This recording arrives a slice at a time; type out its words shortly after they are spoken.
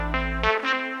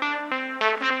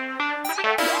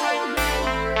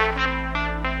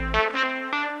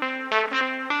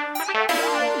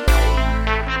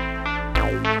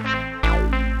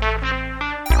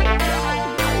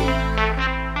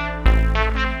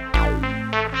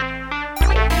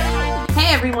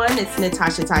everyone, it's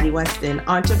Natasha Toddy Weston,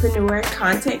 entrepreneur,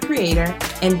 content creator,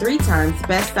 and 3 times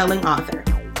best-selling author.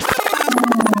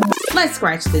 Let's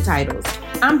scratch the titles.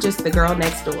 I'm just the girl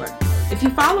next door. If you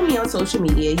follow me on social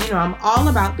media, you know I'm all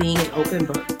about being an open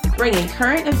book, bringing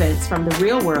current events from the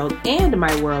real world and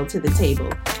my world to the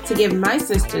table to give my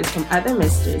sisters from other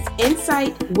misters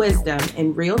insight, wisdom,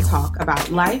 and real talk about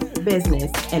life,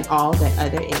 business, and all that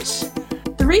other ish.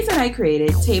 The reason I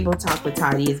created Table Talk with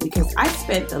Toddy is because I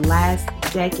spent the last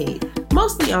decade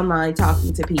mostly online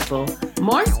talking to people,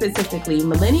 more specifically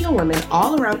millennial women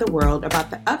all around the world,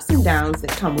 about the ups and downs that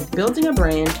come with building a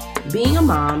brand, being a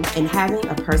mom, and having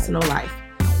a personal life.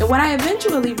 And what I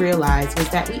eventually realized was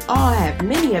that we all have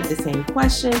many of the same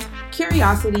questions,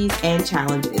 curiosities, and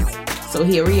challenges. So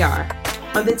here we are.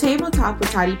 On the Table Talk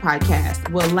with Toddy podcast,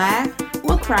 we'll laugh,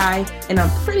 we'll cry, and I'm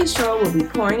pretty sure we'll be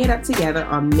pouring it up together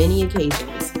on many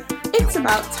occasions. It's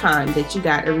about time that you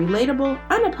got a relatable,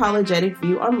 unapologetic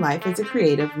view on life as a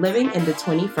creative living in the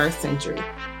 21st century.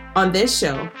 On this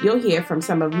show, you'll hear from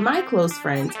some of my close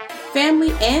friends,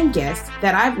 family, and guests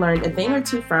that I've learned a thing or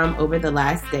two from over the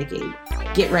last decade.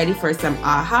 Get ready for some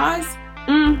ahas,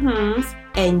 mm-hms,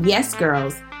 and yes,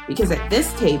 girls, because at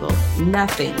this table,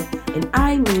 nothing, and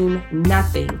I mean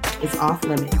nothing, is off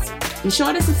limits. Be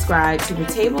sure to subscribe to the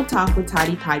Table Talk with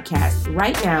Toddy podcast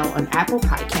right now on Apple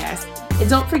Podcasts, and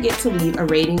don't forget to leave a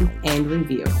rating and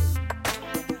review.